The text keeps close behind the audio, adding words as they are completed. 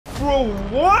Bro,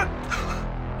 what?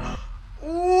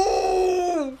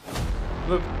 Ooh!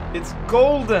 Look, it's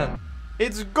golden.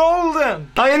 It's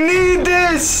golden. I need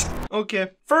this.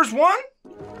 Okay, first one.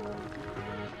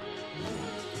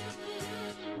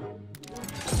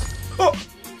 Oh.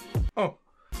 Oh.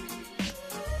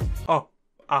 Oh.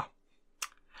 Ah.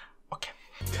 Okay.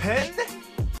 10.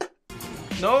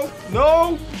 No.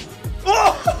 No.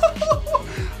 Oh.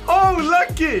 Oh,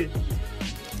 lucky.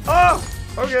 Oh.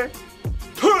 Okay.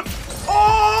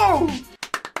 Oh.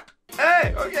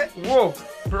 Hey. Okay. Whoa.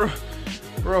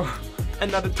 Bro.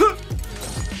 Another.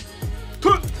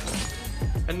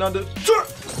 Another.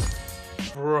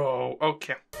 Bro.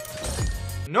 Okay.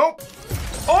 Nope.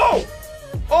 Oh.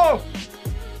 Oh!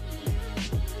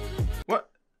 What?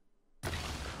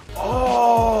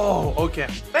 Oh, okay.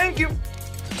 Thank you.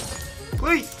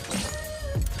 Please.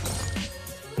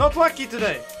 Not lucky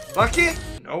today. Lucky?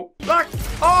 No. Luck.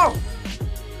 Oh!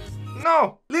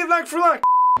 No. Leave luck for luck.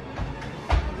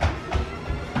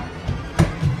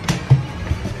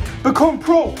 Become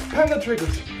pro Panda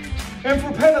triggers. And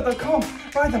for Panda.com,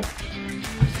 buy them.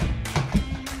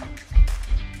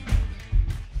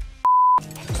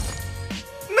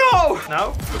 No!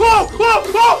 No! Oh! Oh!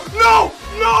 Oh! No!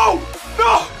 No!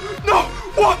 No! No!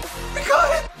 What? We got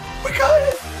it! We got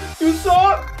it! You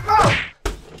saw it? Ah!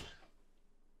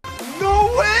 No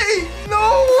way!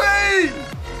 No way!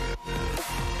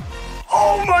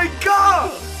 Oh my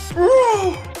god!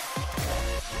 Bro!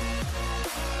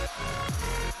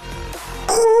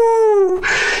 Ooh!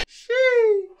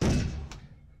 Sheesh!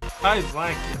 I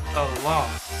like it a lot.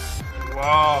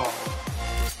 Wow.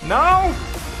 Now?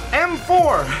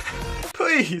 M4!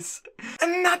 Please!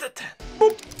 Another 10!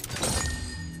 Boop!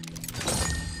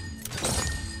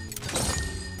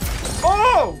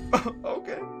 Oh!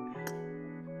 Okay.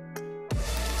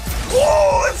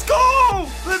 Oh, let's go!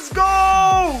 Let's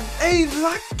go! Hey,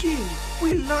 lucky!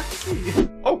 We lucky!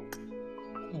 Oh!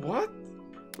 What?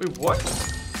 Wait, what?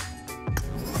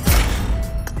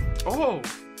 Oh!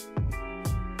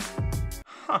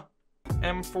 Huh.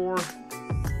 M4.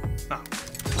 No.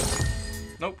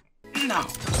 Nope. No.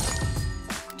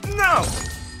 No.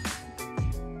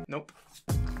 Nope.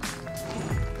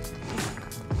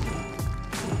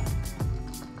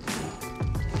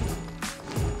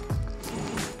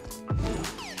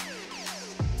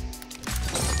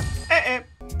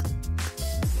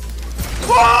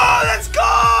 Oh, let's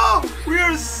go! We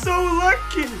are so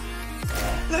lucky.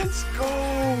 Let's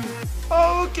go.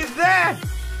 Oh, look at that.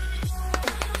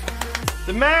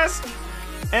 The mask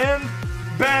and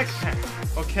backpack.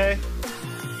 Okay.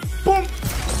 Boom.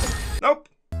 Nope.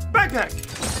 Backpack.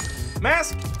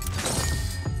 Mask.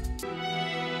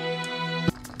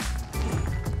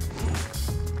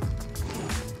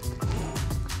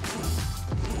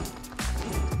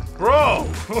 Bro.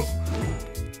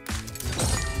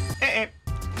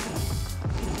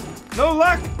 No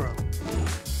luck, bro.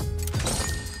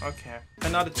 Okay.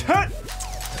 Another 10.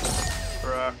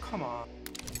 Bruh, come on.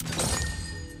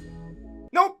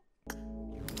 Nope.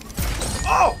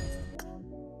 Oh.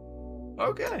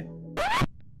 Okay.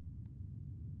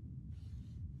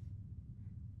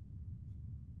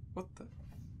 What the?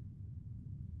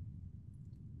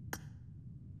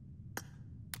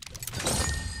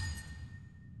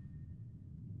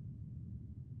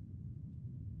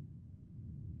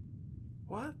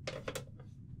 What?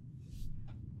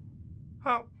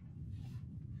 How?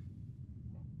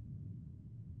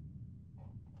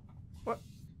 What?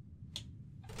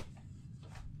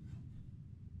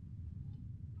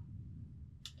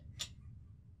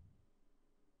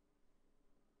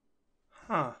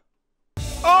 Huh.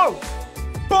 Oh!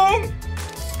 Boom!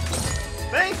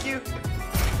 Thank you!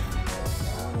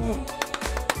 Ooh.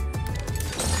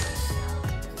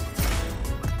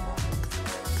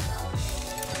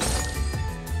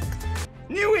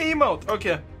 New emote!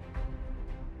 Okay.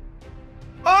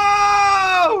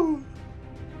 Oh!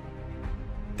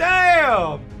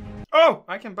 Damn! Oh!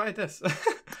 I can buy this.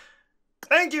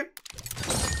 Thank you!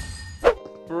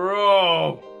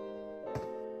 Bro!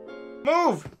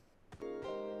 Move!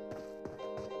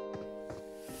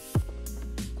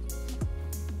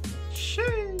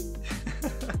 Shit!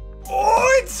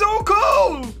 Oh, it's so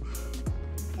cool!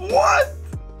 What?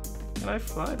 Can I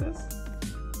fly this?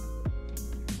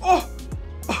 Oh!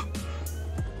 Oh!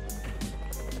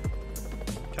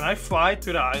 Can I fly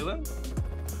to the island?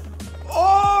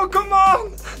 Oh, come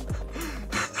on!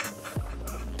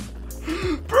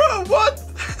 Bro, what?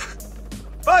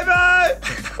 Bye-bye!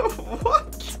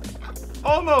 What?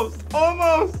 Almost!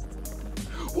 Almost!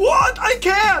 What? I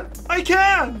can! I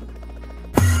can!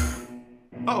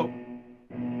 Oh.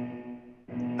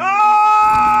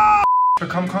 Ah!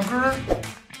 Become Conqueror?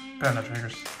 Panda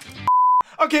triggers.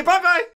 Okay, bye-bye.